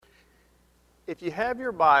if you have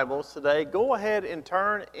your Bibles today, go ahead and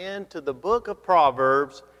turn into the book of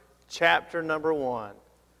Proverbs, chapter number 1.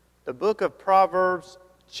 The book of Proverbs,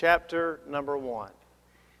 chapter number 1.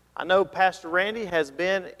 I know Pastor Randy has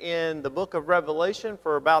been in the book of Revelation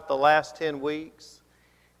for about the last 10 weeks.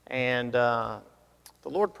 And the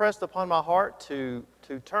Lord pressed upon my heart to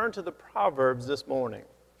turn to the Proverbs this morning.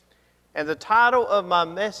 And the title of my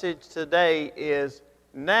message today is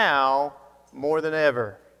Now More Than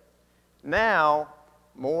Ever. Now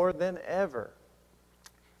more than ever.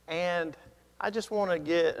 And I just want to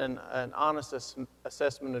get an honest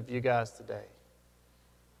assessment of you guys today.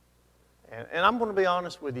 And I'm going to be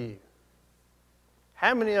honest with you.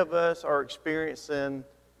 How many of us are experiencing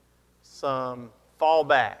some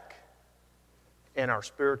fallback in our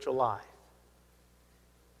spiritual life?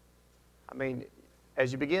 I mean,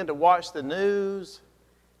 as you begin to watch the news,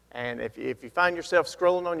 and if you find yourself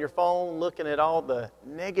scrolling on your phone, looking at all the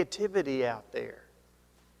negativity out there,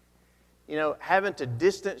 you know, having to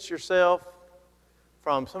distance yourself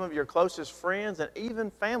from some of your closest friends and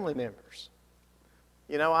even family members.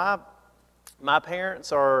 You know, my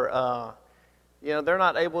parents are, they're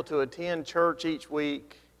not able to attend church each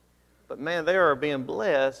week, but man, they are being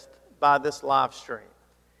blessed by this live stream.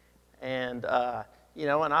 And,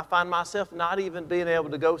 and I find myself not even being able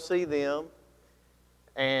to go see them.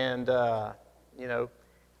 And, as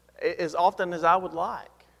often as I would like.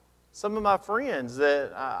 Some of my friends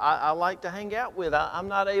that I like to hang out with, I'm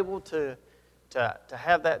not able to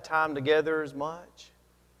have that time together as much.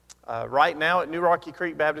 Right now at New Rocky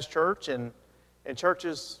Creek Baptist Church and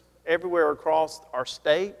churches everywhere across our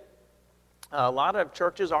state, a lot of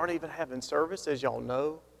churches aren't even having service, as y'all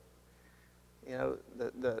know. You know,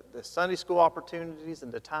 the Sunday school opportunities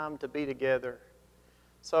and the time to be together.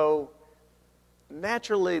 So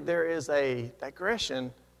naturally, there is a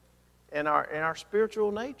digression in our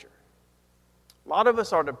spiritual nature. A lot of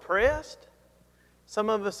us are depressed. Some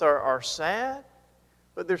of us are sad.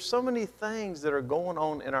 But there's so many things that are going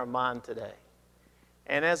on in our mind today.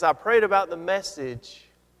 And as I prayed about the message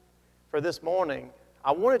for this morning,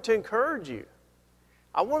 I wanted to encourage you.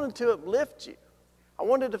 I wanted to uplift you. I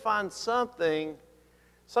wanted to find some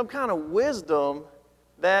kind of wisdom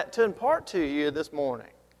to impart to you this morning.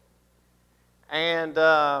 And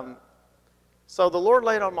so the Lord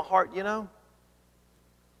laid on my heart,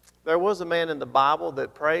 there was a man in the Bible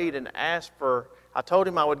that prayed and asked I told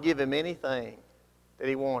him I would give him anything that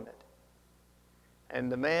he wanted. And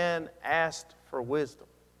the man asked for wisdom.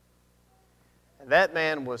 And that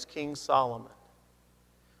man was King Solomon.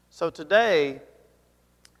 So today,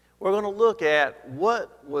 we're going to look at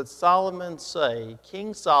what would Solomon say,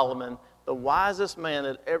 King Solomon, the wisest man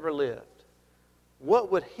that ever lived.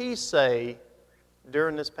 What would he say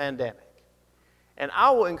during this pandemic? And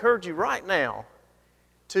I will encourage you right now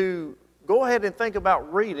to go ahead and think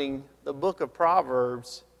about reading the book of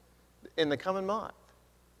Proverbs in the coming month.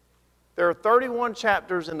 There are 31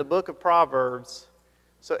 chapters in the book of Proverbs,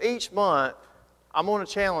 so each month I'm going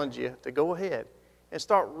to challenge you to go ahead and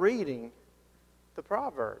start reading the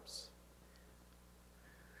Proverbs.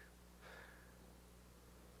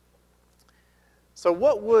 So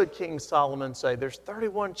what would King Solomon say? There's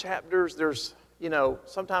 31 chapters. There's,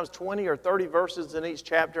 sometimes 20 or 30 verses in each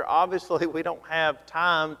chapter. Obviously, we don't have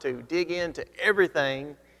time to dig into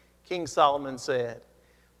everything King Solomon said.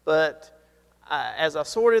 But as I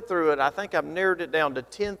sorted through it, I think I've narrowed it down to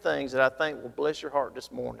 10 things that I think will bless your heart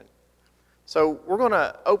this morning. So we're going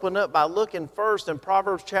to open up by looking first in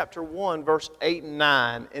Proverbs chapter 1, verse 8 and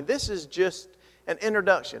 9. And this is just an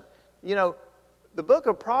introduction. The book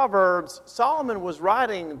of Proverbs, Solomon was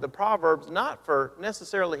writing the Proverbs not for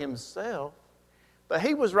necessarily himself, but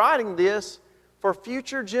he was writing this for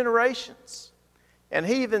future generations. And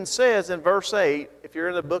he even says in verse 8, if you're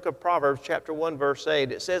in the book of Proverbs, chapter 1, verse 8,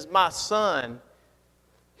 it says, "My son,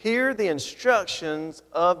 hear the instructions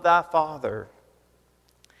of thy father,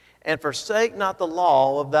 and forsake not the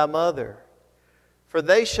law of thy mother. For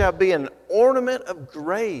they shall be an ornament of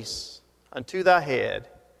grace unto thy head,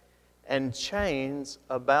 and chains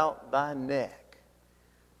about thy neck."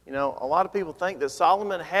 A lot of people think that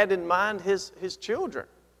Solomon had in mind his children.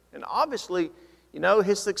 And obviously,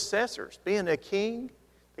 his successors, being a king,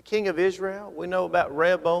 the king of Israel. We know about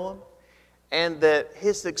Rehoboam. And that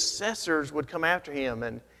his successors would come after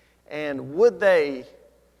him. And would they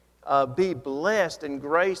be blessed and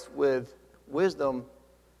graced with wisdom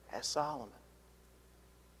as Solomon?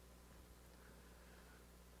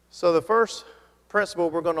 So the first principle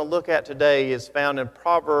we're going to look at today is found in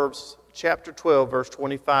Proverbs chapter 12, verse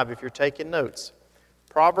 25, if you're taking notes.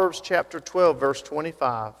 Proverbs chapter 12, verse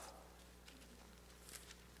 25.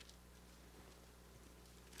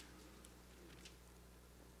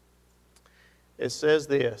 it says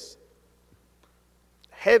this: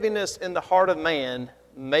 heaviness in the heart of man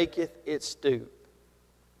maketh it stoop,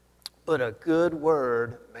 but a good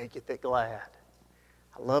word maketh it glad.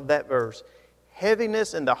 I love that verse.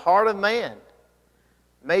 Heaviness in the heart of man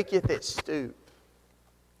maketh it stoop,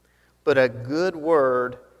 but a good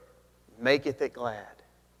word maketh it glad.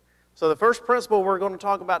 So the first principle we're going to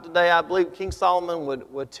talk about today, I believe King Solomon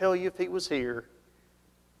would tell you if he was here,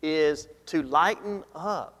 is to lighten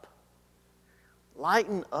up.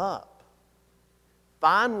 Lighten up.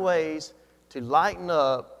 Find ways to lighten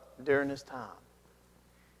up during this time.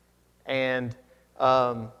 And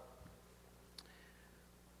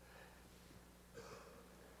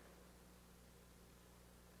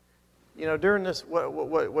during this,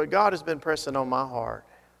 what God has been pressing on my heart,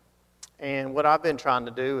 and what I've been trying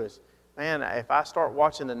to do is, man, if I start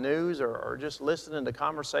watching the news or just listening to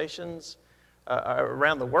conversations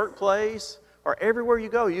around the workplace or everywhere you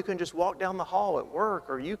go, you can just walk down the hall at work,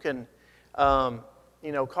 or you can,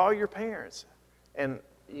 call your parents, and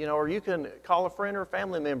or you can call a friend or a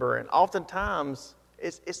family member, and oftentimes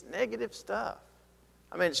it's negative stuff.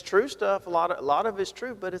 I mean, it's true stuff. A lot of it's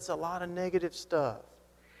true, but it's a lot of negative stuff.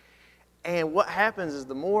 And what happens is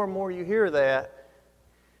the more and more you hear that,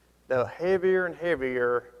 the heavier and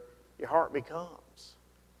heavier your heart becomes.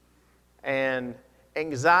 And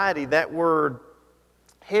anxiety, that word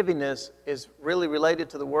heaviness, is really related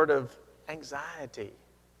to the word of anxiety.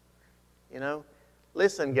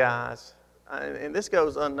 Listen, guys, and this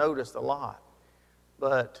goes unnoticed a lot,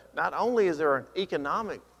 but not only is there an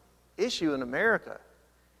economic issue in America,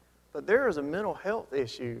 but there is a mental health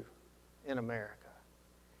issue in America.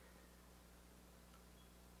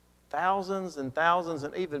 Thousands and thousands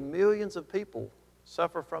and even millions of people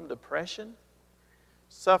suffer from depression,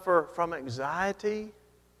 suffer from anxiety,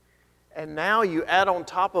 and now you add on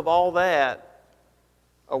top of all that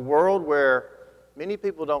a world where many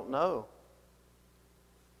people don't know.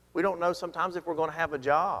 We don't know sometimes if we're going to have a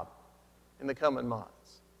job in the coming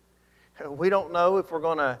months. We don't know if we're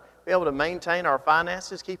going to be able to maintain our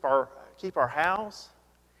finances, keep our house.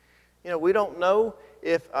 We don't know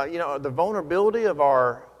if, the vulnerability of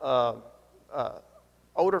our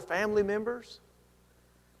older family members.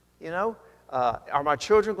 Are my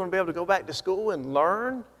children going to be able to go back to school and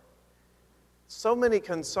learn? So many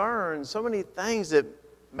concerns, so many things that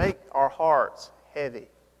make our hearts heavy.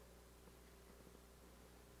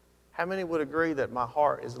 How many would agree that my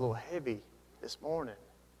heart is a little heavy this morning?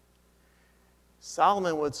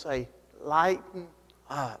 Solomon would say, lighten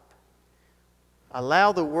up.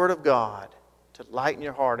 Allow the Word of God to lighten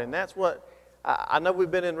your heart. And that's what, I know we've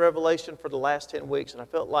been in Revelation for the last 10 weeks, and I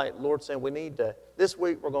felt like the Lord saying this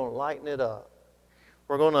week we're going to lighten it up.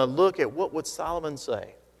 We're going to look at what would Solomon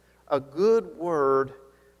say. A good word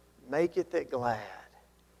maketh it glad.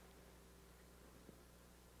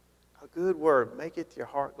 A good word maketh your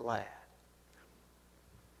heart glad.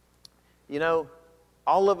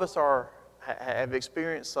 All of us have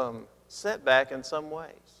experienced some setback in some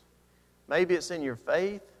ways. Maybe it's in your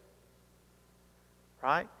faith,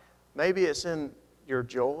 right? Maybe it's in your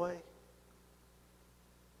joy.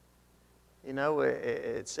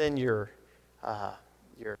 It's in your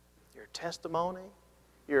testimony,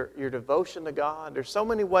 your devotion to God. There's so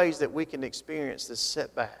many ways that we can experience this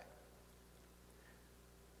setback.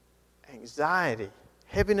 Anxiety,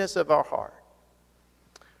 heaviness of our heart.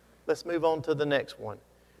 Let's move on to the next one.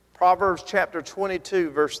 Proverbs chapter 22,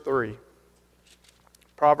 verse 3.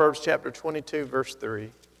 Proverbs chapter 22, verse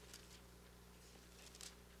 3.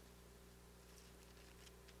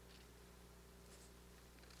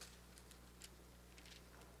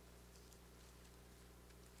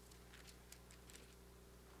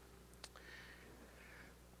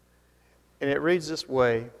 And it reads this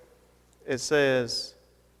way. It says,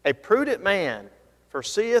 a prudent man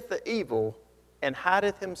foreseeth the evil and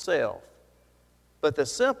hideth himself, but the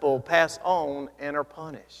simple pass on and are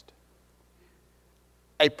punished.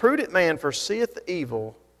 A prudent man foreseeth the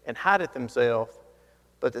evil and hideth himself,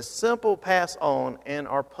 but the simple pass on and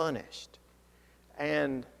are punished.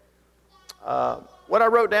 And what I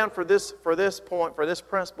wrote down for this point, for this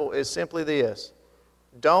principle, is simply this.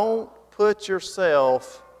 Don't put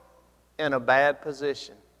yourself in a bad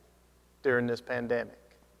position during this pandemic.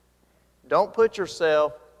 Don't put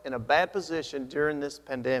yourself in a bad position during this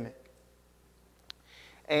pandemic.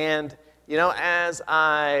 And, as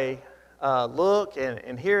I look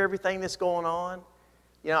and hear everything that's going on,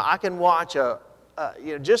 I can watch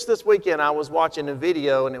just this weekend I was watching a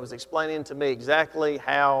video, and it was explaining to me exactly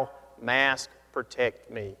how masks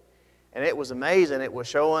protect me. And it was amazing. It was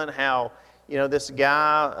showing how, this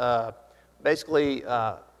guy basically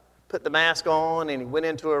put the mask on, and he went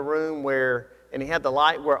into a room where and he had the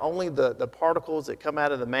light where only the particles that come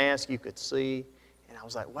out of the mask you could see. And I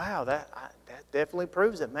was like, wow, that definitely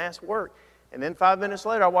proves that masks work. And then 5 minutes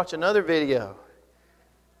later, I watch another video,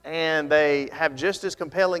 and they have just as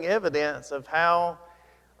compelling evidence of how,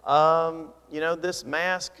 this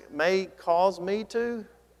mask may cause me to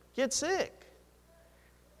get sick.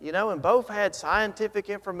 And both had scientific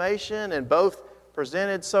information, and both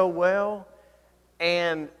presented so well.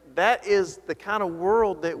 And that is the kind of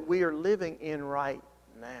world that we are living in right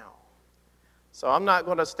now. So I'm not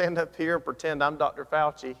going to stand up here and pretend I'm Dr.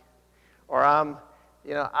 Fauci, or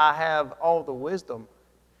I have all the wisdom.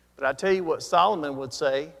 But I tell you what Solomon would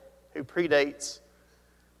say, who predates,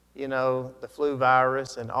 the flu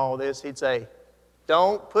virus and all this. He'd say,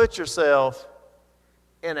 don't put yourself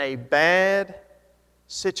in a bad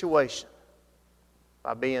situation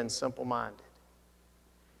by being simple-minded.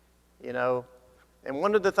 And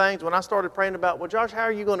one of the things when I started praying about, well, Josh, how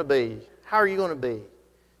are you going to be? How are you going to be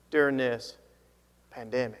during this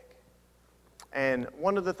pandemic? And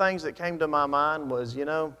one of the things that came to my mind was,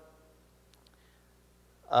 I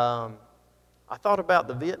thought about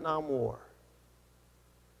the Vietnam War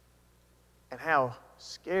and how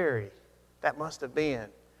scary that must have been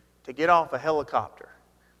to get off a helicopter,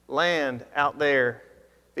 land out there,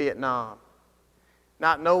 Vietnam,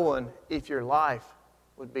 not knowing if your life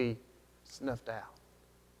would be snuffed out.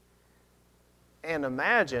 And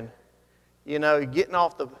imagine, getting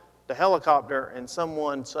off the helicopter and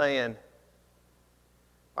someone saying,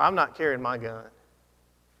 I'm not carrying my gun.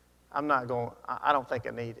 I don't think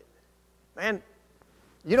I need it. Man,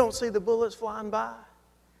 you don't see the bullets flying by.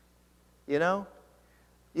 You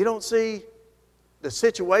don't see the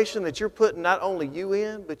situation that you're putting not only you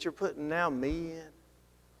in, but you're putting now me in.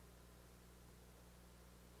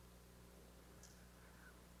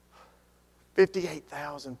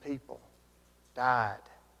 $58,000 people died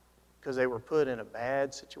because they were put in a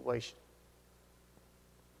bad situation.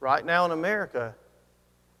 Right now in America,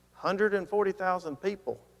 140,000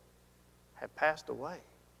 people have passed away.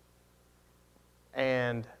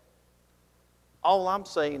 And all I'm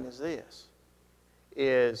saying is this,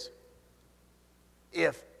 is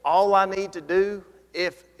if all I need to do,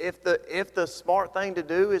 if the smart thing to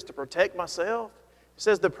do is to protect myself, it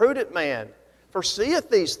says the prudent man foreseeth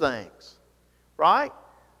these things, right?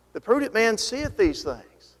 The prudent man seeth these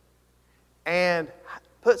things and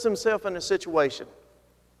puts himself in a situation,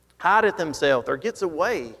 hideth himself or gets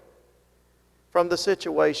away from the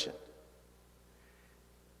situation.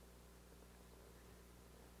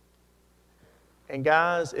 And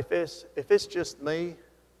guys, if it's just me,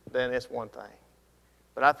 then it's one thing.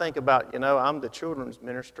 But I think about, I'm the children's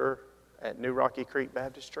minister at New Rocky Creek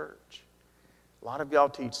Baptist Church. A lot of y'all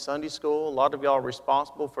teach Sunday school. A lot of y'all are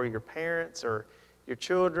responsible for your parents or your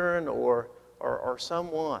children or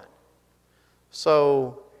someone.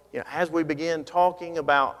 So, as we begin talking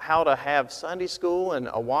about how to have Sunday school, and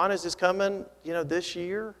Awanas is coming, this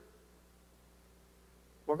year,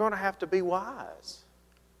 we're going to have to be wise.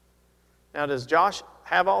 Now, does Josh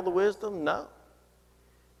have all the wisdom? No.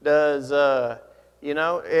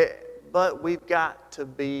 But we've got to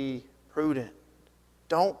be prudent.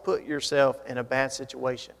 Don't put yourself in a bad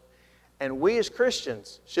situation. And we as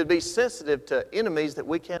Christians should be sensitive to enemies that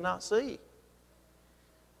we cannot see.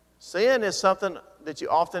 Sin is something that you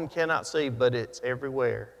often cannot see, but it's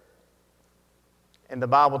everywhere. And the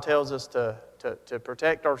Bible tells us to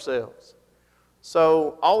protect ourselves.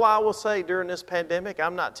 So all I will say during this pandemic,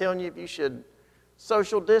 I'm not telling you if you should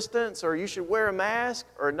social distance or you should wear a mask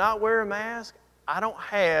or not wear a mask. I don't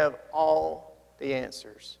have all the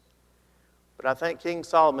answers. But I think King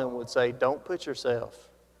Solomon would say, don't put yourself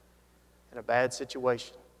in a bad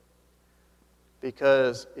situation.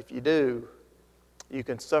 Because if you do, you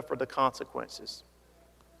can suffer the consequences.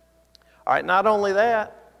 All right, not only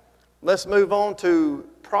that, let's move on to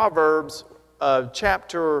Proverbs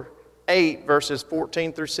chapter 8, verses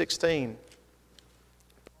 14 through 16.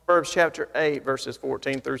 Proverbs chapter 8, verses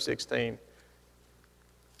 14 through 16.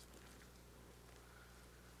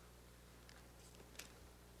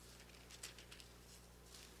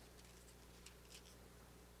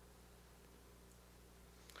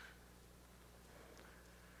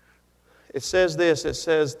 It says this,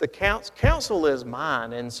 the counsel is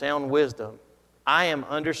mine and sound wisdom. I am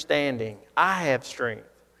understanding, I have strength.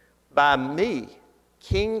 By me,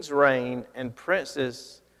 kings reign and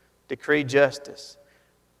princes decree justice.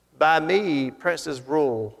 By me, princes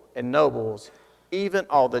rule and nobles, even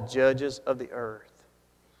all the judges of the earth.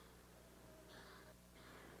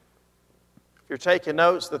 If you're taking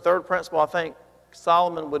notes, the third principle I think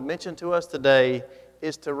Solomon would mention to us today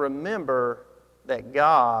is to remember that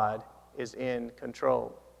God is in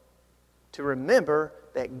control. to remember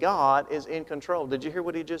that God is in control. Did you hear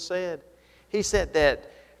what he just said? He said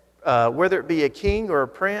that whether it be a king or a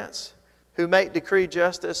prince who make decree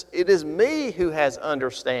justice, it is me who has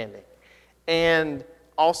understanding. And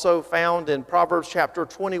also found in Proverbs chapter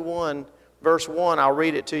 21, verse 1, I'll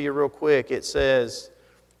read it to you real quick. It says,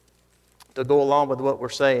 to go along with what we're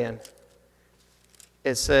saying,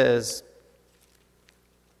 it says,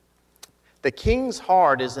 the king's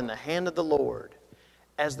heart is in the hand of the Lord.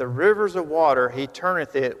 As the rivers of water, he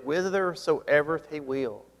turneth it whithersoever he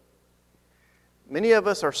will. Many of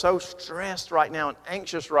us are so stressed right now and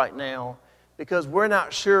anxious right now because we're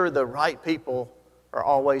not sure the right people are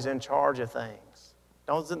always in charge of things.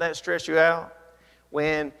 Doesn't that stress you out?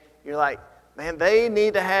 When you're like, man, they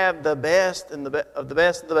need to have the best and of the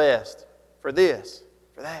best of the best for this,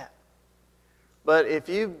 for that. But if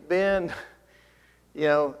you've been,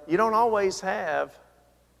 you don't always have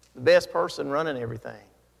the best person running everything.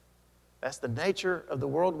 That's the nature of the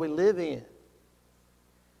world we live in.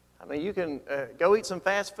 I mean, you can go eat some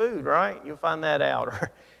fast food, right? You'll find that out.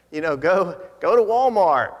 Or, go to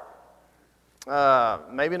Walmart.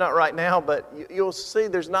 Maybe not right now, but you'll see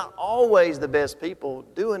there's not always the best people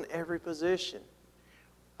doing every position.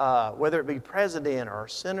 Whether it be president or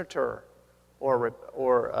senator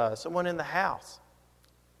or someone in the House.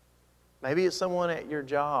 Maybe it's someone at your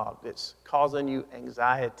job that's causing you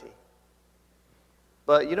anxiety.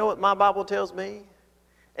 But you know what my Bible tells me?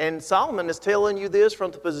 And Solomon is telling you this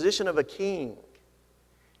from the position of a king.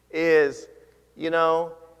 Is,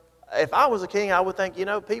 if I was a king, I would think,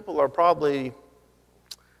 people are probably,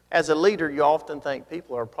 as a leader, you often think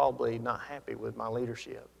people are probably not happy with my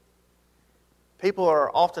leadership. People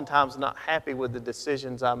are oftentimes not happy with the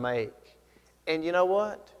decisions I make. And you know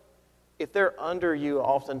what? If they're under you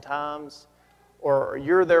oftentimes, or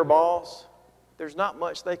you're their boss, there's not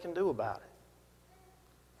much they can do about it.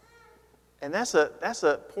 And that's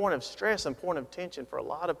a point of stress and point of tension for a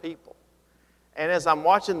lot of people. And as I'm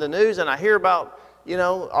watching the news and I hear about,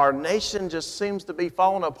 our nation just seems to be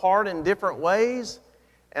falling apart in different ways,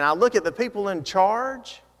 and I look at the people in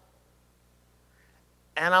charge,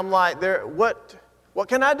 and I'm like, what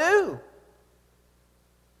can I do?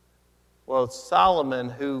 Well, Solomon,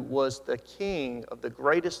 who was the king of the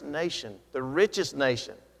greatest nation, the richest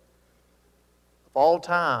nation of all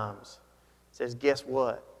times, says, guess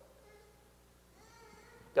what?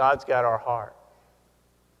 God's got our heart.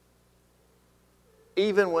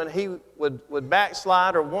 Even when he would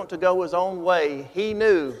backslide or want to go his own way, he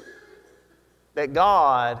knew that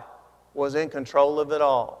God was in control of it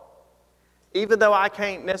all. Even though I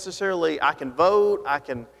can't necessarily, I can vote, I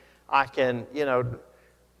can,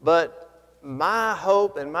 but my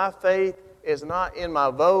hope and my faith is not in my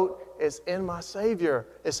vote, it's in my Savior,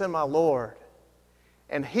 it's in my Lord.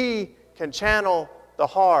 And he can channel the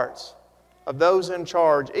hearts of those in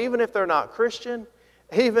charge, even if they're not Christian,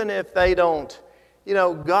 even if they don't,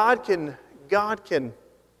 God can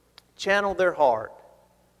channel their heart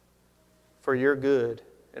for your good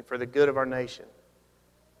and for the good of our nation.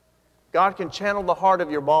 God can channel the heart of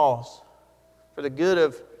your boss for the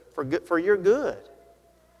good for your good.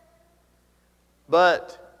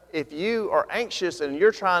 But if you are anxious and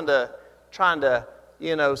you're trying to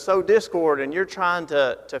sow discord and you're trying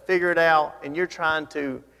to figure it out and you're trying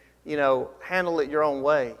to handle it your own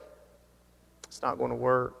way, it's not going to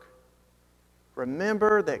work.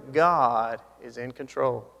 Remember that God is in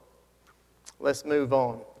control. Let's move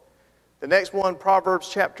on. The next one, Proverbs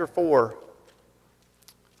chapter 4.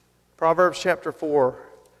 Proverbs chapter 4,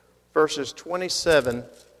 verses 27.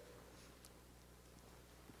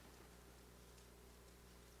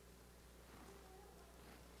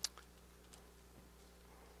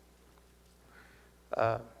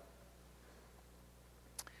 And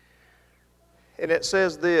it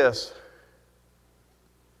says this.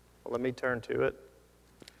 Well, let me turn to it.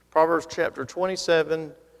 Proverbs chapter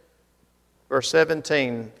 27, verse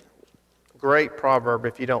 17. Great proverb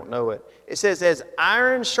if you don't know it. It says, as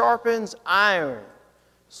iron sharpens iron,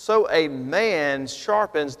 so a man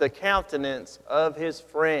sharpens the countenance of his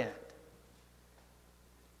friend.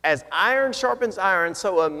 As iron sharpens iron,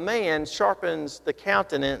 so a man sharpens the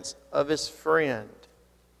countenance of his friend.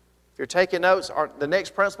 If you're taking notes, the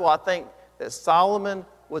next principle I think that Solomon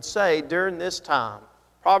would say during this time,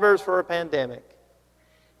 Proverbs for a pandemic,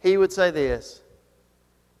 he would say this: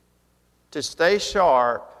 to stay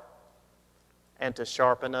sharp and to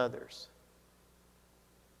sharpen others.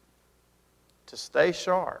 To stay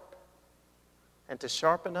sharp and to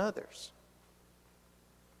sharpen others.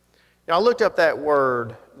 Now, I looked up that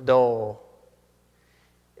word, dull,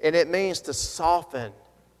 and it means to soften,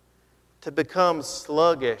 to become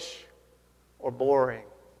sluggish or boring.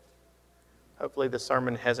 Hopefully the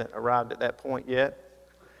sermon hasn't arrived at that point yet.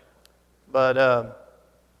 But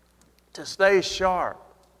to stay sharp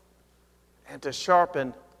and to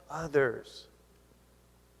sharpen others.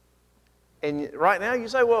 And right now you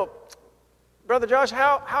say, well, Brother Josh,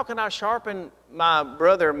 how can I sharpen my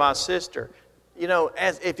brother, my sister? You know,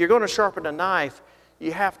 as if you're going to sharpen a knife,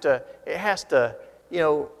 it has to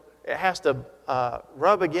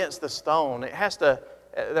rub against the stone.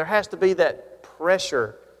 There has to be that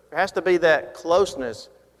pressure. There has to be that closeness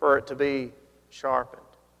for it to be sharpened.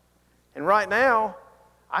 And right now,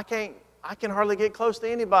 I can hardly get close to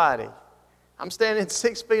anybody. I'm standing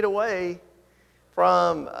 6 feet away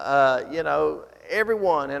from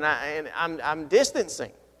everyone, and I'm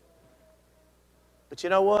distancing. But you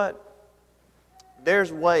know what?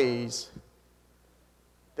 There's ways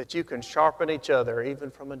that you can sharpen each other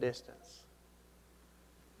even from a distance.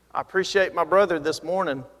 I appreciate my brother this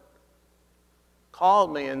morning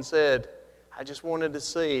called me and said, I just wanted to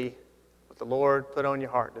see what the Lord put on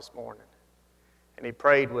your heart this morning. And he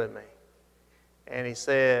prayed with me. And he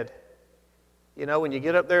said, you know, when you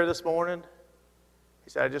get up there this morning,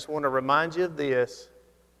 he said, I just want to remind you of this.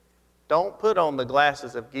 Don't put on the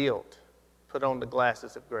glasses of guilt. Put on the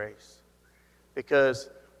glasses of grace. Because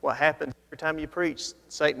what happens every time you preach,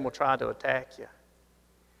 Satan will try to attack you.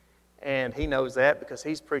 And he knows that because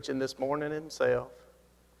he's preaching this morning himself.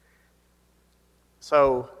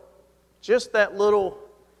 So just that little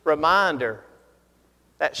reminder,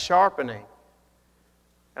 that sharpening.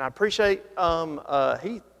 And I appreciate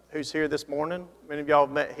Heath, who's here this morning. Many of y'all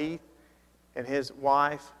have met Heath and his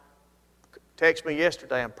wife. Texted me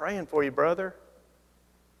yesterday, I'm praying for you, brother.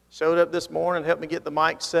 Showed up this morning, helped me get the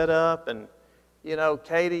mic set up. And, you know,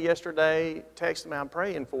 Katie yesterday texted me, I'm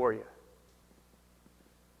praying for you.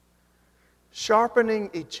 Sharpening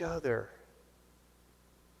each other.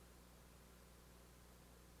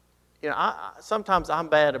 You know, sometimes I'm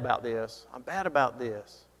bad about this.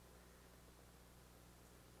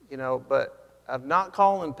 You know, but of not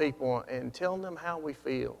calling people and telling them how we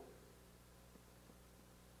feel.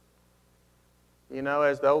 You know,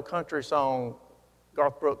 as the old country song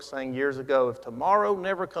Garth Brooks sang years ago, if tomorrow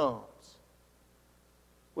never comes,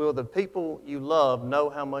 will the people you love know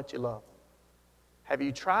how much you love them? Have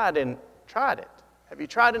you tried it? Have you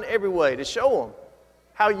tried in every way to show them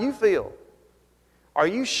how you feel? Are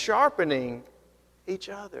you sharpening each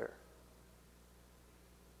other?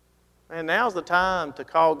 Man, now's the time to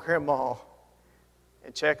call Grandma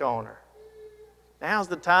and check on her. Now's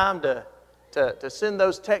the time to send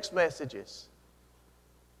those text messages.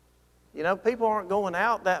 You know, people aren't going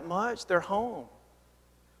out that much. They're home.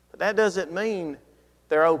 But that doesn't mean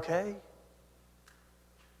they're okay.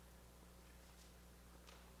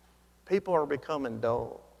 People are becoming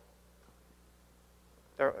dull.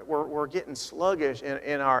 We're getting sluggish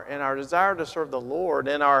in our desire to serve the Lord,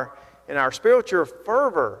 in our spiritual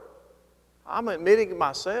fervor. I'm admitting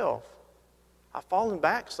myself, I've fallen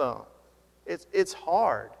back some. It's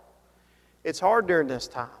hard. It's hard during this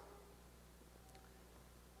time.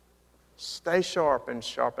 Stay sharp and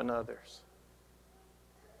sharpen others.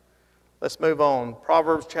 Let's move on.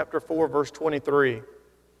 Proverbs chapter 4, verse 23.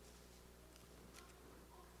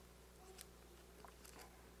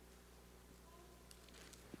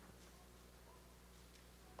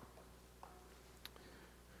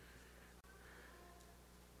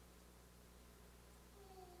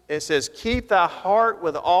 It says, keep thy heart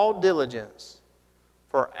with all diligence,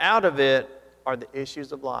 for out of it are the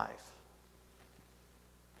issues of life.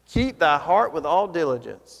 Keep thy heart with all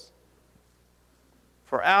diligence,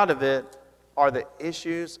 for out of it are the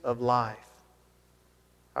issues of life.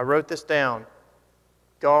 I wrote this down.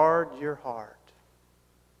 Guard your heart.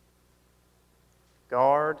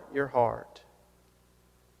 Guard your heart.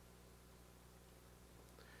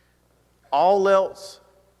 All else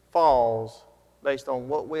falls based on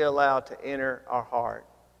what we allow to enter our heart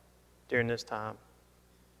during this time.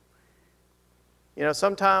 You know,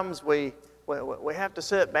 sometimes we have to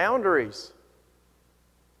set boundaries.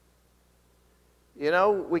 You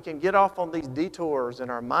know, we can get off on these detours in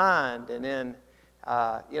our mind, and then,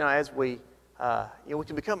 as we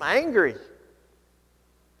can become angry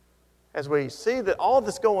as we see that all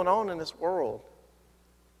that's going on in this world.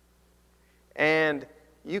 And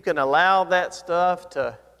you can allow that stuff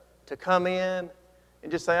to come in and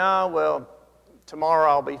just say, oh, well, tomorrow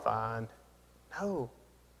I'll be fine. No.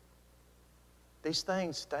 These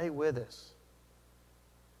things stay with us.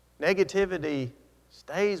 Negativity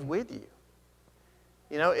stays with you.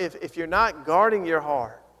 You know, if you're not guarding your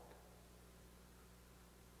heart,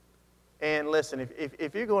 and listen,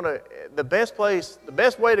 if you're going to, the best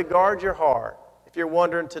way to guard your heart, if you're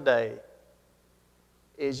wondering today,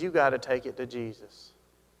 is you got to take it to Jesus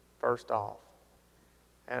first off.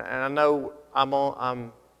 And I know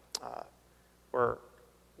we're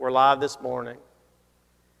live this morning,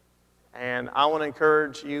 and I want to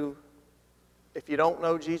encourage you, if you don't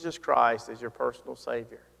know Jesus Christ as your personal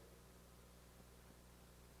Savior,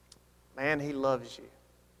 man, He loves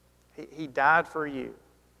you. He died for you.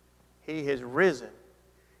 He has risen,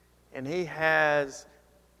 and He has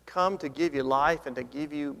come to give you life and to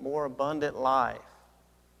give you more abundant life.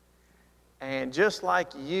 And just like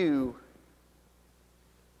you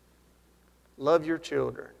love your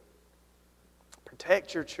children,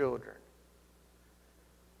 protect your children,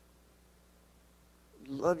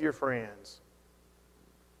 love your friends,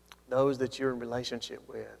 those that you're in relationship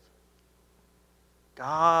with,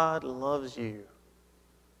 God loves you.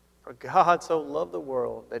 For God so loved the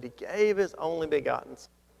world that He gave His only begotten Son.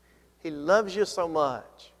 He loves you so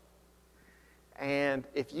much. And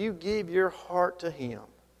if you give your heart to Him,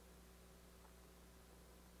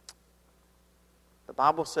 the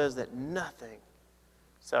Bible says that nothing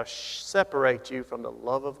shall separate you from the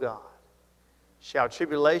love of God. Shall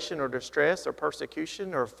tribulation or distress or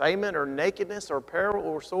persecution or famine or nakedness or peril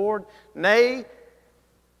or sword? Nay,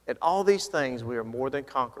 in all these things we are more than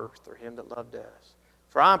conquerors through Him that loved us.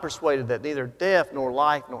 For I am persuaded that neither death, nor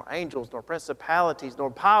life, nor angels, nor principalities, nor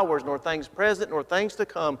powers, nor things present, nor things to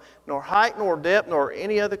come, nor height, nor depth, nor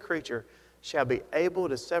any other creature shall be able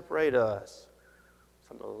to separate us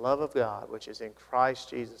from the love of God, which is in Christ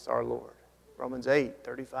Jesus our Lord. Romans 8,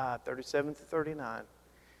 35, 37 to 39.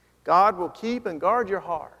 God will keep and guard your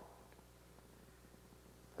heart.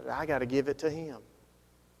 But I got to give it to Him.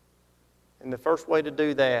 And the first way to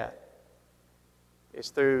do that is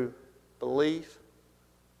through belief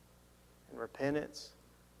and repentance.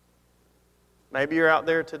 Maybe you're out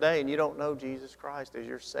there today and you don't know Jesus Christ as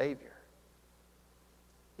your Savior.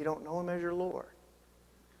 You don't know Him as your Lord.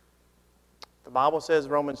 The Bible says,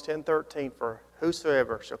 Romans 10:13, for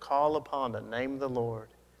whosoever shall call upon the name of the Lord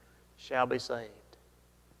shall be saved.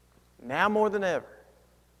 Now more than ever,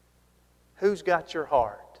 who's got your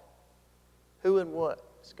heart? Who and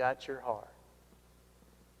what's got your heart?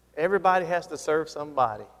 Everybody has to serve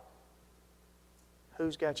somebody.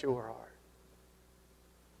 Who's got your heart?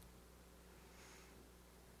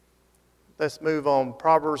 Let's move on.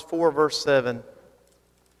 Proverbs 4, verse 7.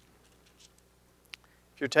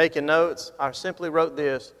 If you're taking notes, I simply wrote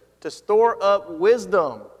this: to store up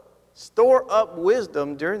wisdom. Store up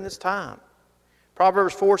wisdom during this time.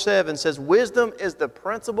 Proverbs 4:7 says, wisdom is the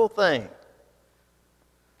principal thing.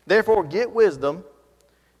 Therefore get wisdom,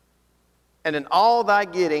 and in all thy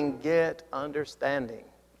getting get understanding.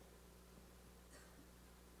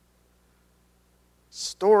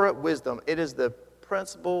 Store up wisdom. It is the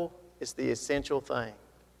principal, it's the essential thing.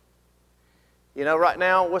 You know, right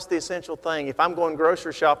now, what's the essential thing? If I'm going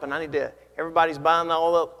grocery shopping, everybody's buying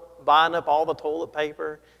up all the toilet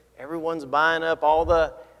paper. Everyone's buying up all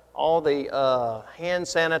the hand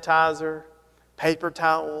sanitizer, paper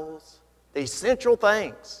towels, the essential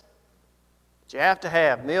things that you have to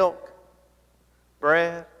have: milk,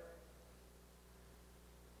 bread.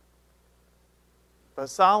 But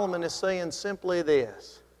Solomon is saying simply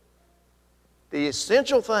this: the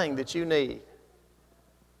essential thing that you need,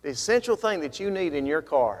 the essential thing that you need in your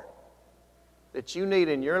car, that you need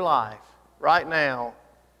in your life right now,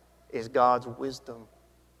 is God's wisdom.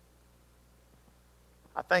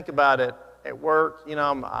 I think about it at work. You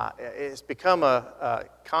know, it's become a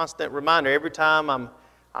constant reminder. Every time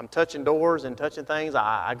I'm touching doors and touching things,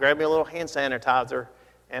 I grab me a little hand sanitizer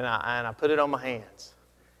and I put it on my hands.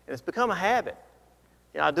 And it's become a habit.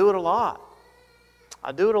 You know, I do it a lot.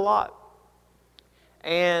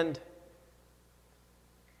 And,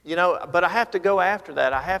 you know, but I have to go after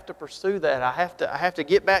that. I have to pursue that. I have to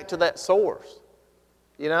get back to that source.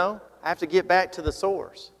 You know, I have to get back to the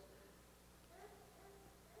source.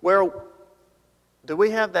 Well, do we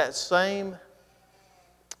have that same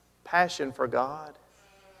passion for God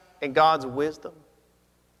and God's wisdom?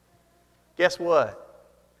 Guess what?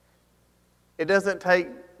 It doesn't take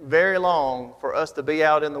very long for us to be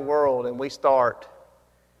out in the world and we start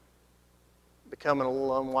becoming a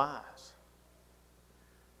little unwise.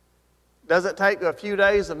 Doesn't take a few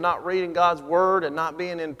days of not reading God's Word and not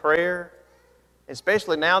being in prayer,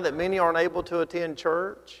 especially now that many aren't able to attend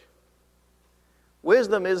church.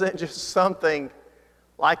 Wisdom isn't just something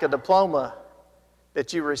like a diploma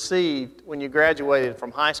that you received when you graduated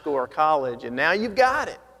from high school or college and now you've got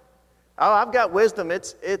it. Oh, I've got wisdom.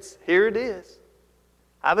 It's here it is.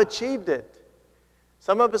 I've achieved it.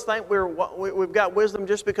 Some of us think we've got wisdom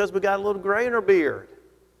just because we got a little gray in our beard.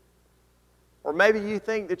 Or maybe you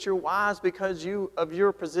think that you're wise because of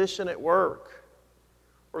your position at work.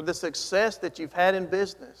 or the success that you've had in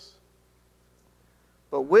business.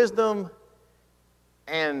 But wisdom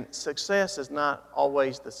and success is not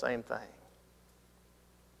always the same thing.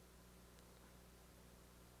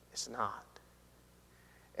 It's not.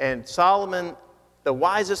 And Solomon, the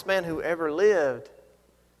wisest man who ever lived,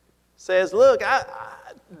 says, look,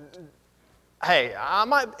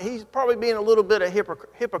 he's probably being a little bit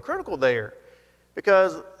hypocritical there,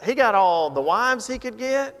 because he got all the wives he could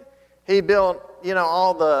get. He built,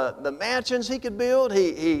 all the mansions he could build.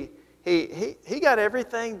 He got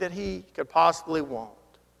everything that he could possibly want.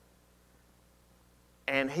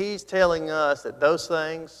 And he's telling us that those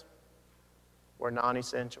things were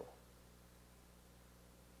non-essential.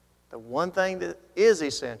 The one thing that is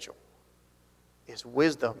essential is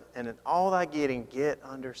wisdom. And in all thy getting, get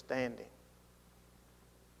understanding.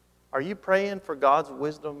 Are you praying for God's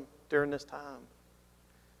wisdom during this time?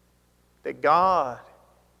 That God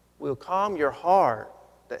will calm your heart,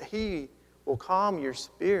 that He will calm your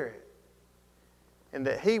spirit, and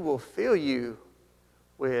that He will fill you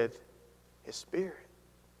with His Spirit.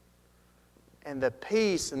 And the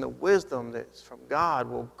peace and the wisdom that's from God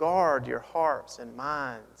will guard your hearts and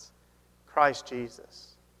minds. Christ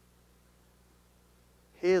Jesus.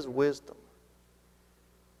 His wisdom.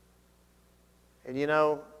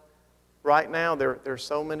 And right now there's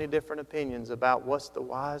so many different opinions about what's the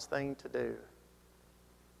wise thing to do.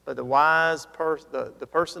 But the wise the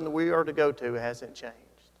person that we are to go to hasn't changed.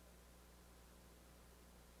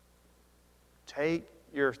 Take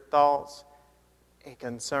your thoughts and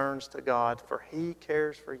concerns to God, for He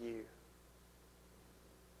cares for you.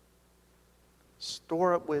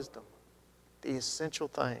 Store up wisdom, the essential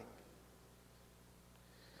thing.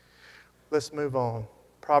 Let's move on.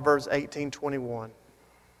 Proverbs 18:21.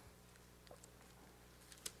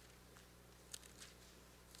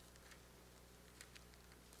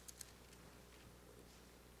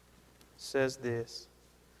 Says this.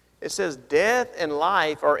 It says, death and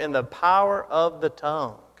life are in the power of the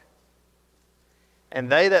tongue, and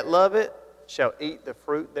they that love it shall eat the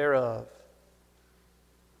fruit thereof.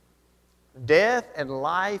 Death and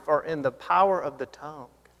life are in the power of the tongue,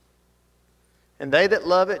 and they that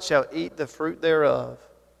love it shall eat the fruit thereof.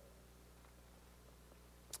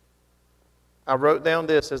 I wrote down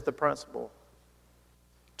this as the principle.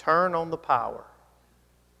 Turn on the power.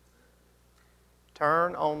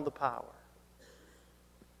 Turn on the power.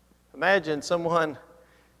 Imagine someone,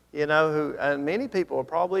 who, and many people are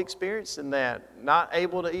probably experiencing that, not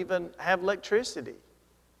able to even have electricity.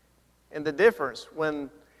 And the difference when,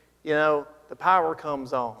 the power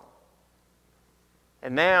comes on.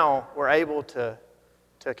 And now we're able to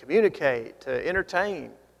communicate, to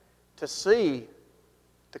entertain, to see,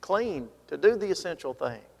 to clean, to do the essential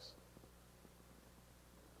things.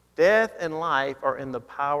 Death and life are in the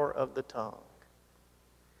power of the tongue.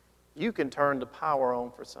 You can turn the power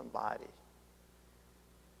on for somebody.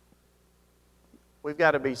 We've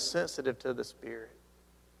got to be sensitive to the Spirit.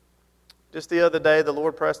 Just the other day, the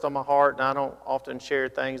Lord pressed on my heart, and I don't often share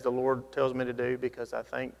things the Lord tells me to do because I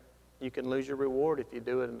think you can lose your reward if you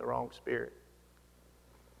do it in the wrong spirit.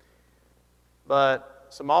 But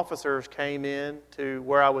some officers came in to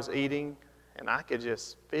where I was eating, and I could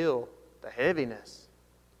just feel the heaviness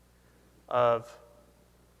of,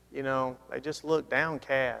 they just looked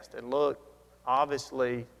downcast and looked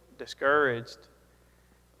obviously discouraged.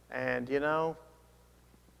 And,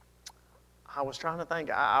 I was trying to think,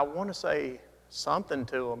 I want to say something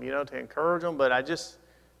to them, to encourage them, but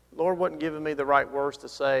Lord wasn't giving me the right words to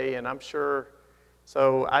say, and I'm sure,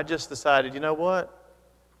 so I just decided, you know what?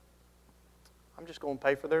 I'm just going to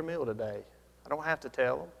pay for their meal today. I don't have to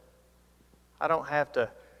tell them. I don't have to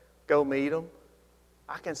go meet them.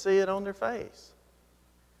 I can see it on their face.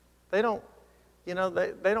 They don't, they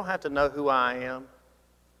don't have to know who I am.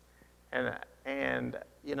 And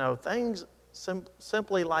things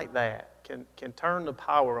simply like that can turn the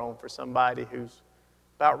power on for somebody who's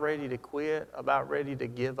about ready to quit, about ready to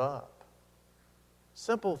give up.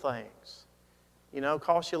 Simple things.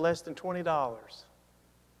 Cost you less than $20.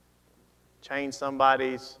 Change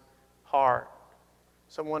somebody's heart.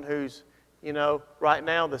 Someone who's, right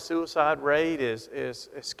now the suicide rate is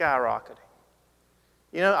skyrocketing.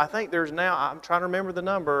 I think there's now, I'm trying to remember the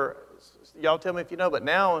number. Y'all tell me if you know, but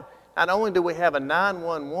now not only do we have a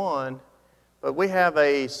 911, but we have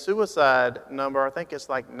a suicide number. I think it's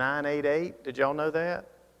like 988. Did y'all know that?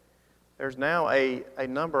 There's now a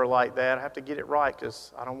number like that. I have to get it right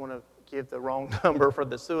because I don't want to give the wrong number for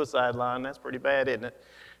the suicide line. That's pretty bad, isn't it?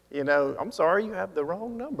 I'm sorry, you have the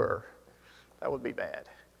wrong number. That would be bad.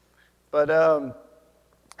 But,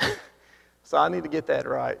 so I need to get that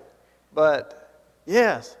right. But,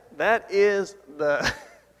 yes, that is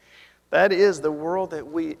That is the world that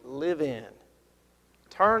we live in.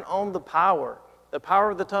 Turn on the power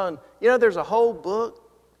of the tongue. You know, there's a whole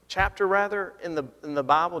chapter in the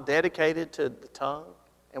Bible dedicated to the tongue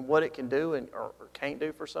and what it can do or can't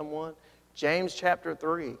do for someone. James chapter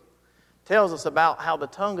 3 tells us about how the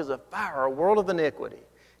tongue is a fire, a world of iniquity,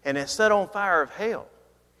 and it's set on fire of hell.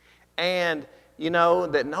 And you know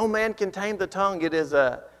that no man can tame the tongue. It is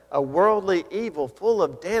a worldly evil full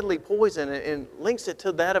of deadly poison, and links it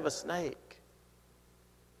to that of a snake.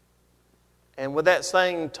 And with that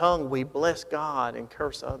same tongue, we bless God and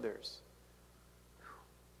curse others.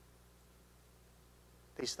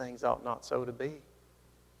 These things ought not so to be.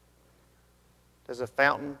 Does a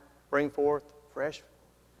fountain bring forth fresh,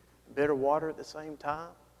 bitter water at the same time?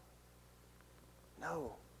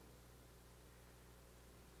 No.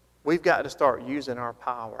 We've got to start using our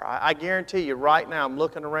power. I guarantee you right now, I'm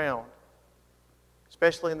looking around,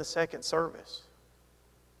 especially in the second service.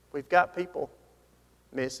 We've got people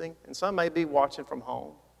missing, and some may be watching from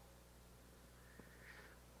home.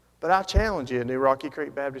 But I challenge you, New Rocky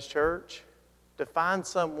Creek Baptist Church, to find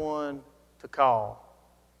someone to call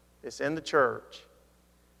that's in the church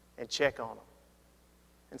and check on them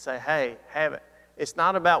and say, hey, have it. It's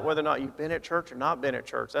not about whether or not you've been at church or not been at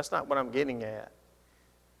church. That's not what I'm getting at.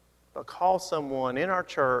 But call someone in our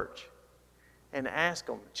church and ask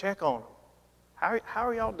them, check on them. How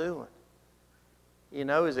are y'all doing? You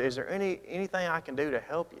know, is there anything I can do to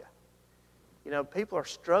help you? You know, people are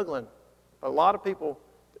struggling. A lot of people,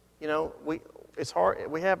 you know, it's hard.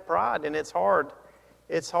 We have pride, and it's hard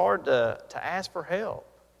to ask for help.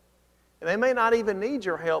 And they may not even need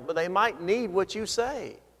your help, but they might need what you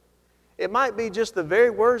say. It might be just the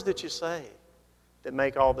very words that you say that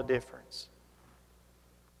make all the difference.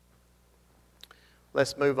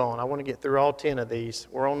 Let's move on. I want to get through all 10 of these.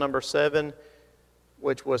 We're on number 7,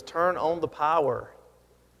 which was turn on the power.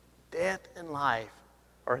 Death and life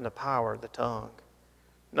are in the power of the tongue.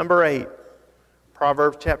 Number 8,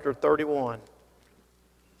 Proverbs chapter 31,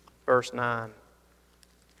 verse 9.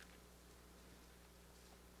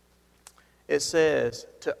 It says,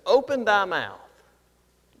 to open thy mouth,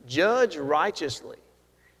 judge righteously,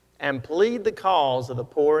 and plead the cause of the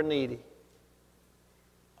poor and needy.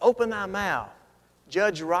 Open thy mouth,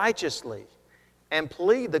 judge righteously, and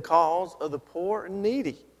plead the cause of the poor and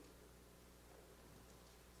needy.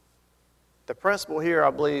 The principle here, I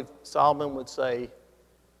believe Solomon would say,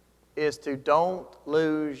 is to don't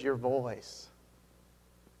lose your voice.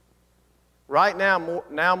 Right now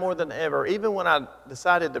more than ever, even when I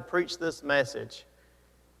decided to preach this message,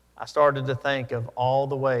 I started to think of all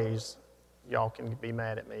the ways y'all can be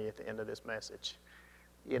mad at me at the end of this message.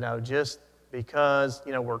 You know, just because,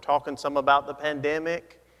 you know, we're talking some about the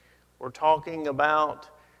pandemic. We're talking about,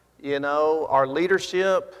 you know, our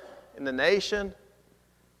leadership in the nation.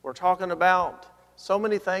 We're talking about so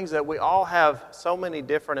many things that we all have so many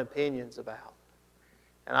different opinions about.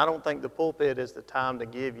 And I don't think the pulpit is the time to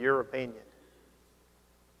give your opinion.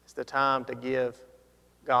 It's the time to give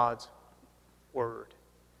God's Word.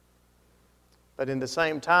 But in the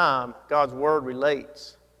same time, God's Word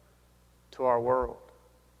relates to our world.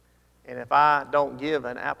 And if I don't give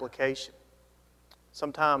an application,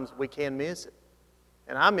 sometimes we can miss it.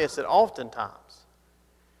 And I miss it oftentimes.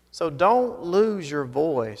 So don't lose your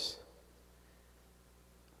voice.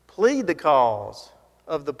 Plead the cause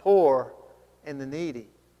of the poor and the needy.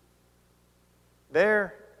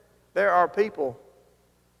 There are people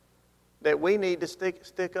that we need to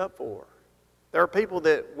stick up for. There are people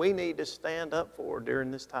that we need to stand up for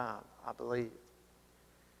during this time, I believe.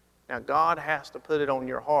 Now, God has to put it on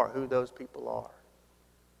your heart who those people are.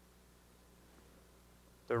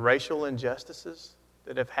 The racial injustices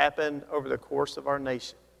that have happened over the course of our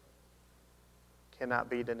nation cannot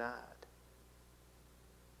be denied.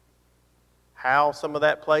 How some of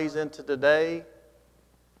that plays into today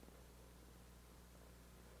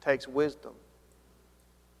takes wisdom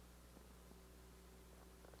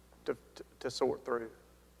to sort through.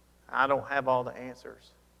 I don't have all the answers.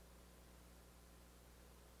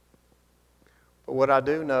 But what I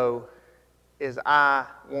do know is I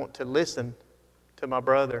want to listen to my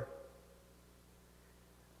brother.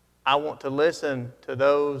 I want to listen to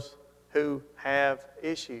those who have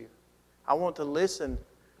issue. I want to listen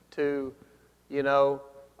to,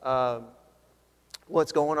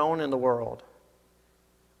 what's going on in the world.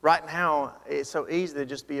 Right now, it's so easy to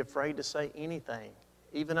just be afraid to say anything.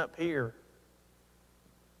 Even up here,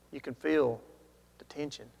 you can feel the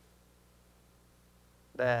tension.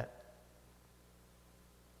 But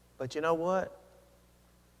you know what?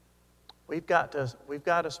 We've got to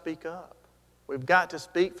speak up. We've got to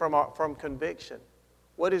speak from conviction.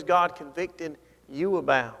 What is God convicting you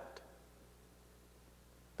about?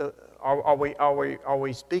 Are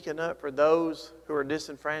we speaking up for those who are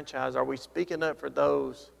disenfranchised? Are we speaking up for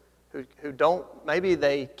those who don't, maybe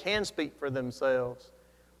they can speak for themselves,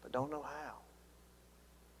 but don't know how?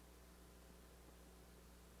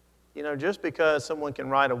 You know, just because someone can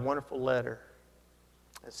write a wonderful letter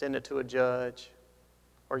and send it to a judge,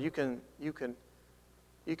 or you can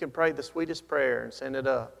pray the sweetest prayer and send it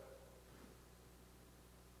up.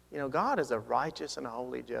 You know, God is a righteous and a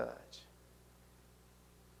holy judge.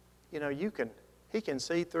 You know, He can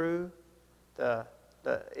see through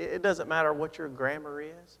it doesn't matter what your grammar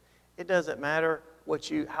is. It doesn't matter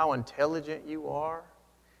how intelligent you are.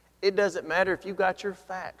 It doesn't matter if you got your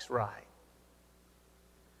facts right.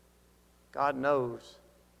 God knows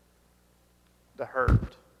the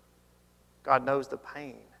hurt. God knows the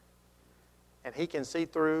pain. And He can see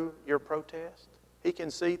through your protest. He can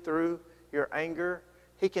see through your anger.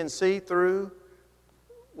 He can see through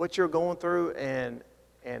what you're going through and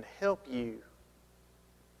help you.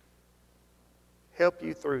 Help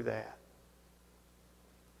you through that.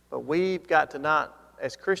 But we've got to not,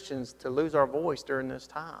 as Christians, to lose our voice during this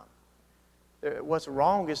time. What's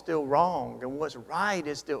wrong is still wrong, and what's right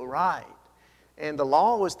is still right. And the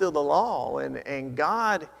law is still the law, and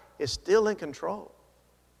God is still in control.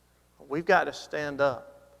 We've got to stand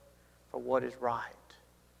up for what is right,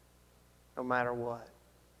 no matter what.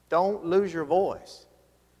 Don't lose your voice.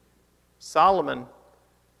 Solomon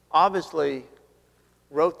obviously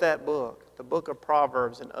wrote that book, the book of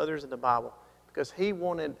Proverbs and others in the Bible, because he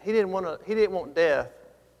didn't want death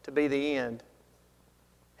to be the end.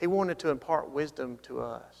 He wanted to impart wisdom to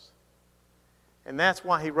us. And that's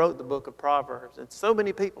why he wrote the book of Proverbs. And so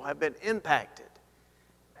many people have been impacted.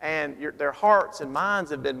 And their hearts and minds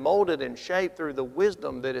have been molded and shaped through the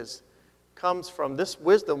wisdom that comes from. This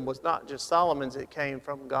wisdom was not just Solomon's, it came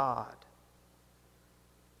from God.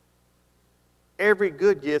 Every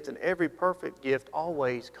good gift and every perfect gift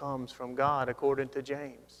always comes from God, according to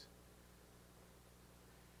James.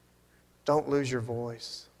 Don't lose your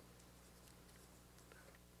voice,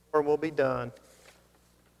 or we'll be done.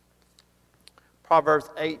 Proverbs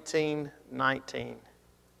 18:19.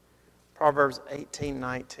 Proverbs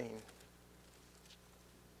 18:19.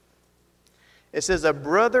 It says, "A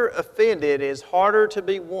brother offended is harder to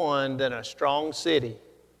be won than a strong city,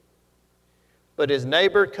 but his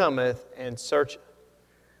neighbor cometh and search.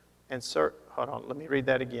 Hold on, let me read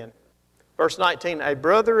that again. Verse 19, "A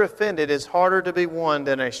brother offended is harder to be won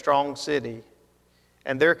than a strong city,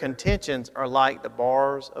 and their contentions are like the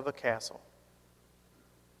bars of a castle."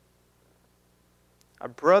 A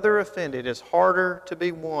brother offended is harder to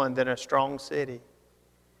be won than a strong city,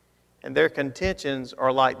 and their contentions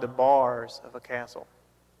are like the bars of a castle.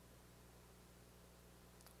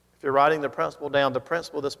 If you're writing the principle down, the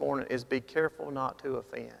principle this morning is be careful not to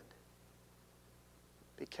offend.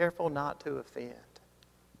 Be careful not to offend.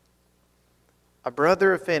 A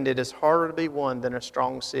brother offended is harder to be won than a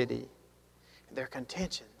strong city, and their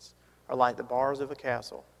contentions are like the bars of a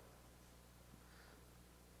castle.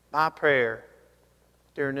 My prayer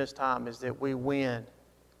during this time is that we win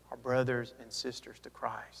our brothers and sisters to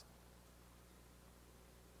Christ.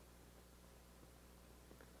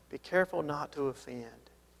 Be careful not to offend.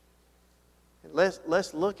 And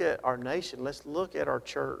let's look at our nation. Let's look at our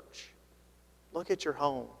church. Look at your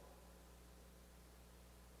home.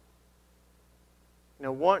 You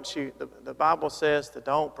know, the Bible says to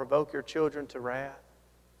don't provoke your children to wrath.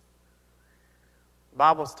 The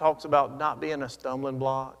Bible talks about not being a stumbling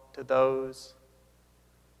block to those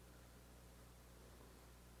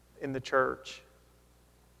in the church.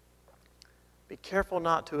 Be careful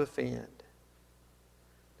not to offend.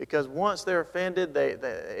 Because once they're offended,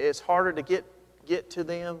 it's harder to get to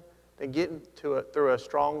them than getting through a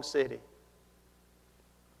strong city.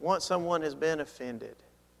 Once someone has been offended,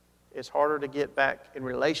 it's harder to get back in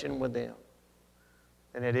relation with them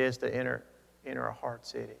than it is to enter a hard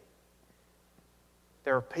city.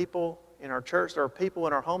 There are people in our church, there are people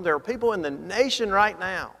in our home, there are people in the nation right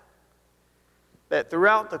now that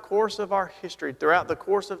throughout the course of our history, throughout the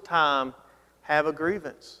course of time, have a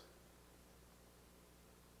grievance,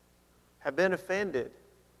 have been offended,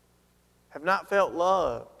 have not felt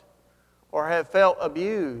loved, or have felt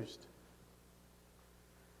abused.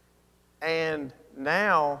 And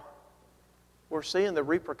now we're seeing the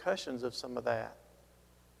repercussions of some of that.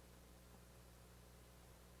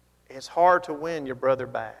 It's hard to win your brother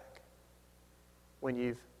back when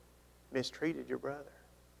you've mistreated your brother.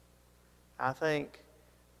 I think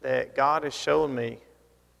that God has shown me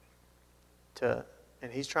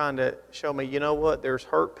and He's trying to show me, you know what, there's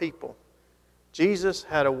hurt people. Jesus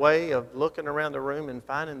had a way of looking around the room and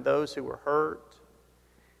finding those who were hurt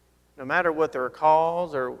no matter what their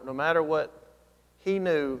cause or no matter what, he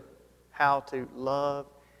knew how to love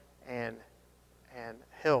and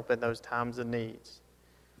help in those times of needs.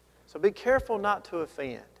 So be careful not to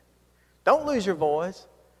offend. Don't lose your voice,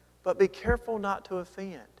 but be careful not to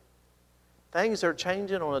offend. Things are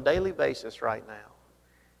changing on a daily basis right now.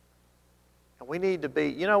 And we need to be,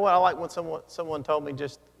 you know what, I like when someone told me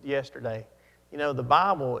just yesterday, you know, the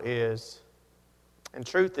Bible is, and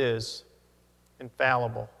truth is,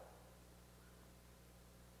 infallible.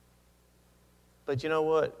 But you know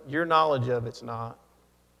what? Your knowledge of it's not.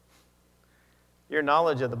 Your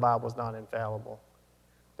knowledge of the Bible is not infallible.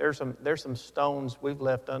 There's some stones we've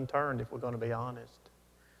left unturned, if we're going to be honest.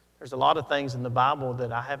 There's a lot of things in the Bible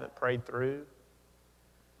that I haven't prayed through.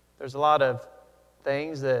 There's a lot of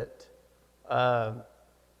things that, that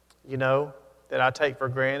I take for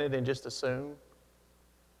granted and just assume.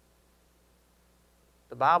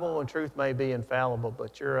 The Bible and truth may be infallible,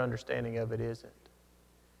 but your understanding of it isn't.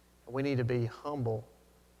 We need to be humble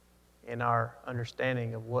in our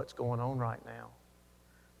understanding of what's going on right now.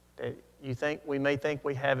 That we may think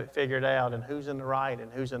we have it figured out and who's in the right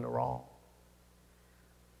and who's in the wrong.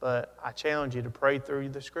 But I challenge you to pray through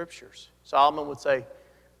the Scriptures. Solomon would say,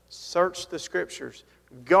 search the Scriptures.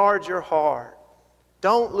 Guard your heart.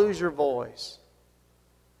 Don't lose your voice.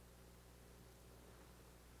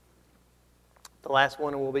 The last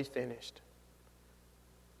one and we'll be finished.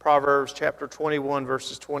 Proverbs chapter 21,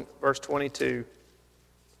 verse 22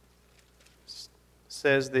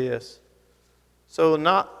 says this.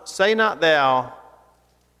 Say not thou,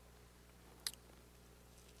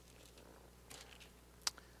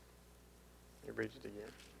 let me read it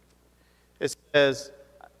again. It says,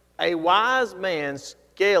 a wise man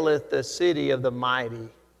scaleth the city of the mighty,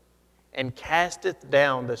 and casteth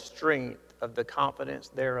down the strength of the confidence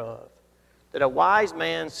thereof. That a wise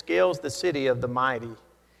man scales the city of the mighty,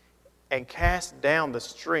 and casts down the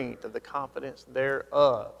strength of the confidence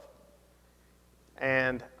thereof.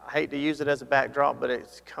 And I hate to use it as a backdrop, but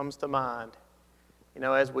it comes to mind. You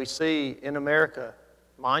know, as we see in America,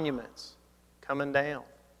 monuments coming down.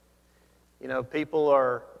 You know, people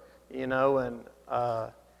are,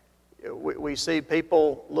 we see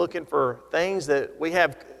people looking for things that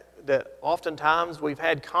that oftentimes we've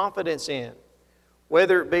had confidence in,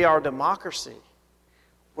 whether it be our democracy,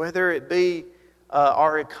 whether it be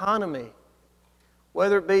our economy,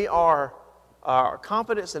 whether it be our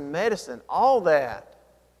confidence in medicine, all that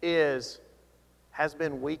has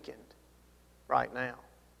been weakened right now.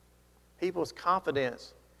 People's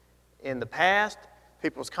confidence in the past,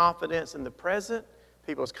 people's confidence in the present,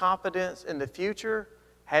 people's confidence in the future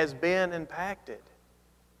has been impacted.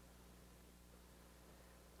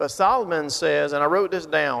 But Solomon says, and I wrote this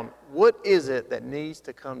down, what is it that needs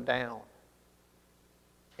to come down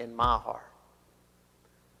in my heart?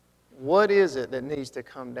 What is it that needs to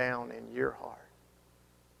come down in your heart?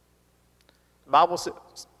 The Bible says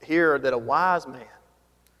here that a wise man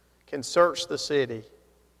can search the city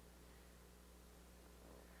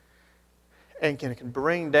and can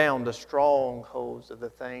bring down the strongholds of the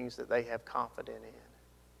things that they have confidence in.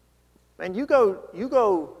 Man, you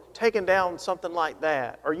go taking down something like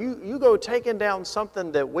that, or you go taking down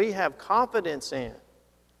something that we have confidence in.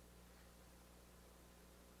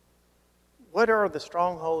 What are the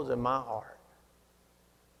strongholds in my heart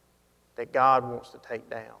that God wants to take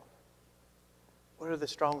down? What are the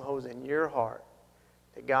strongholds in your heart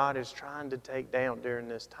that God is trying to take down during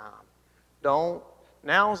this time?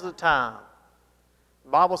 Now's the time.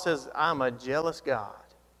 The Bible says, I'm a jealous God,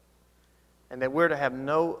 and that we're to have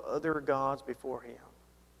no other gods before Him.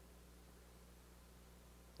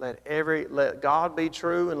 Let God be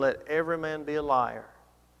true and let every man be a liar.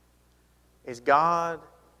 Is God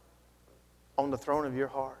on the throne of your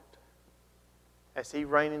heart? Is He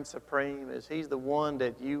reigning supreme? Is He the one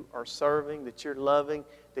that you are serving, that you're loving,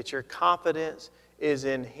 that your confidence is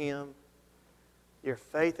in Him? Your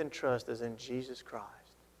faith and trust is in Jesus Christ.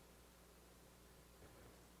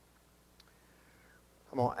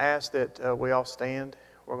 I'm going to ask that we all stand.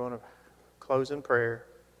 We're going to close in prayer.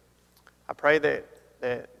 I pray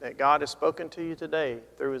that God has spoken to you today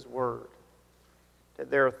through His Word.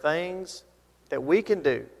 That there are things that we can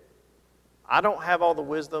do. I don't have all the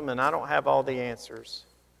wisdom and I don't have all the answers.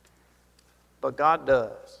 But God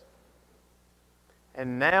does.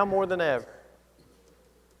 And now more than ever,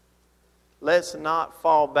 let's not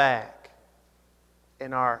fall back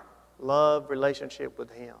in our love relationship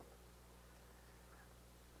with Him.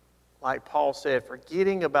 Like Paul said,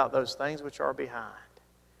 forgetting about those things which are behind,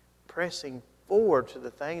 pressing forward to the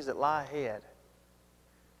things that lie ahead.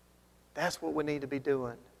 That's what we need to be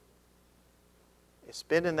doing. Is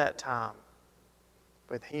spending that time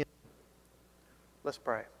with Him Let's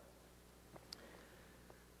pray.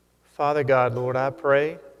 Father God, Lord, I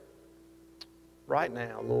pray right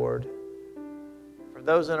now, Lord, for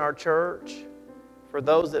those in our church, for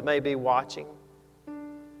those that may be watching.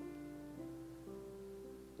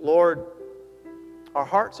 Lord, our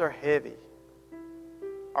hearts are heavy.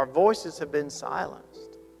 Our voices have been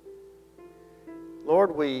silenced.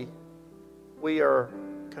 Lord, we are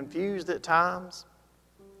confused at times.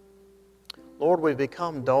 Lord, we've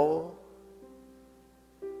become dull.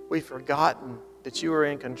 We've forgotten that you are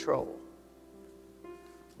in control.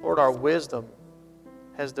 Lord, our wisdom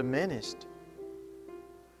has diminished.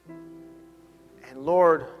 And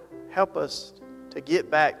Lord, help us to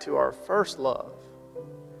get back to our first love.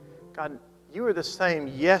 God, you are the same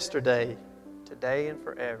yesterday, today, and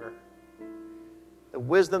forever. The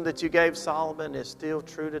wisdom that you gave Solomon is still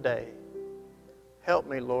true today. Help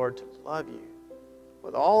me, Lord, to love you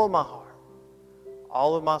with all of my heart,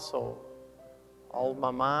 all of my soul, all of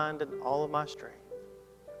my mind, and all of my strength.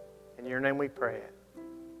 In your name we pray it.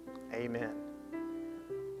 Amen.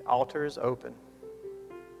 The altar is open.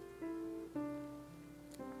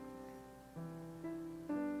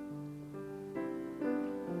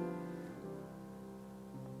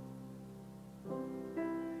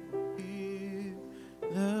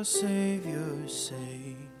 The Savior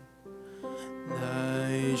say,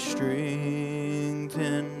 thy strength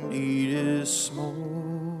indeed is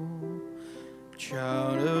small.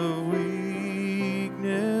 Child of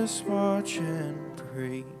weakness, watch and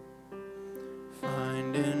pray.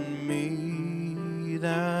 Find in me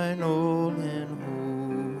thine all and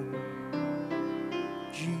whole.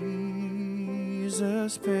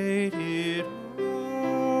 Jesus paid it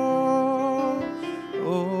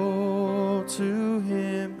all to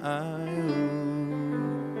him I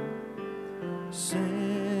owe.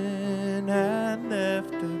 Sin had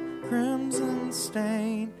left a crimson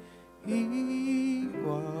stain, he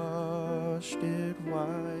washed it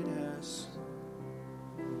white as snow.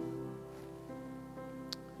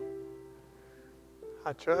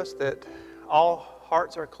 I trust that all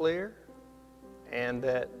hearts are clear and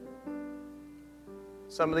that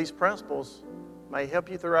some of these principles may help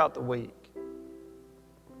you throughout the week.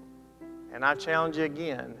 And I challenge you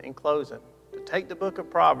again in closing to take the book of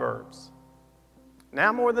Proverbs.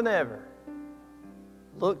 Now more than ever,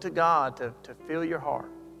 look to God to fill your heart,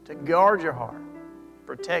 to guard your heart,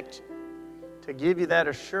 protect you, to give you that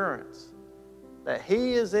assurance that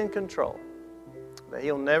He is in control, that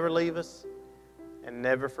He'll never leave us and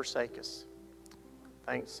never forsake us.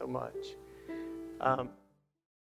 Thanks so much.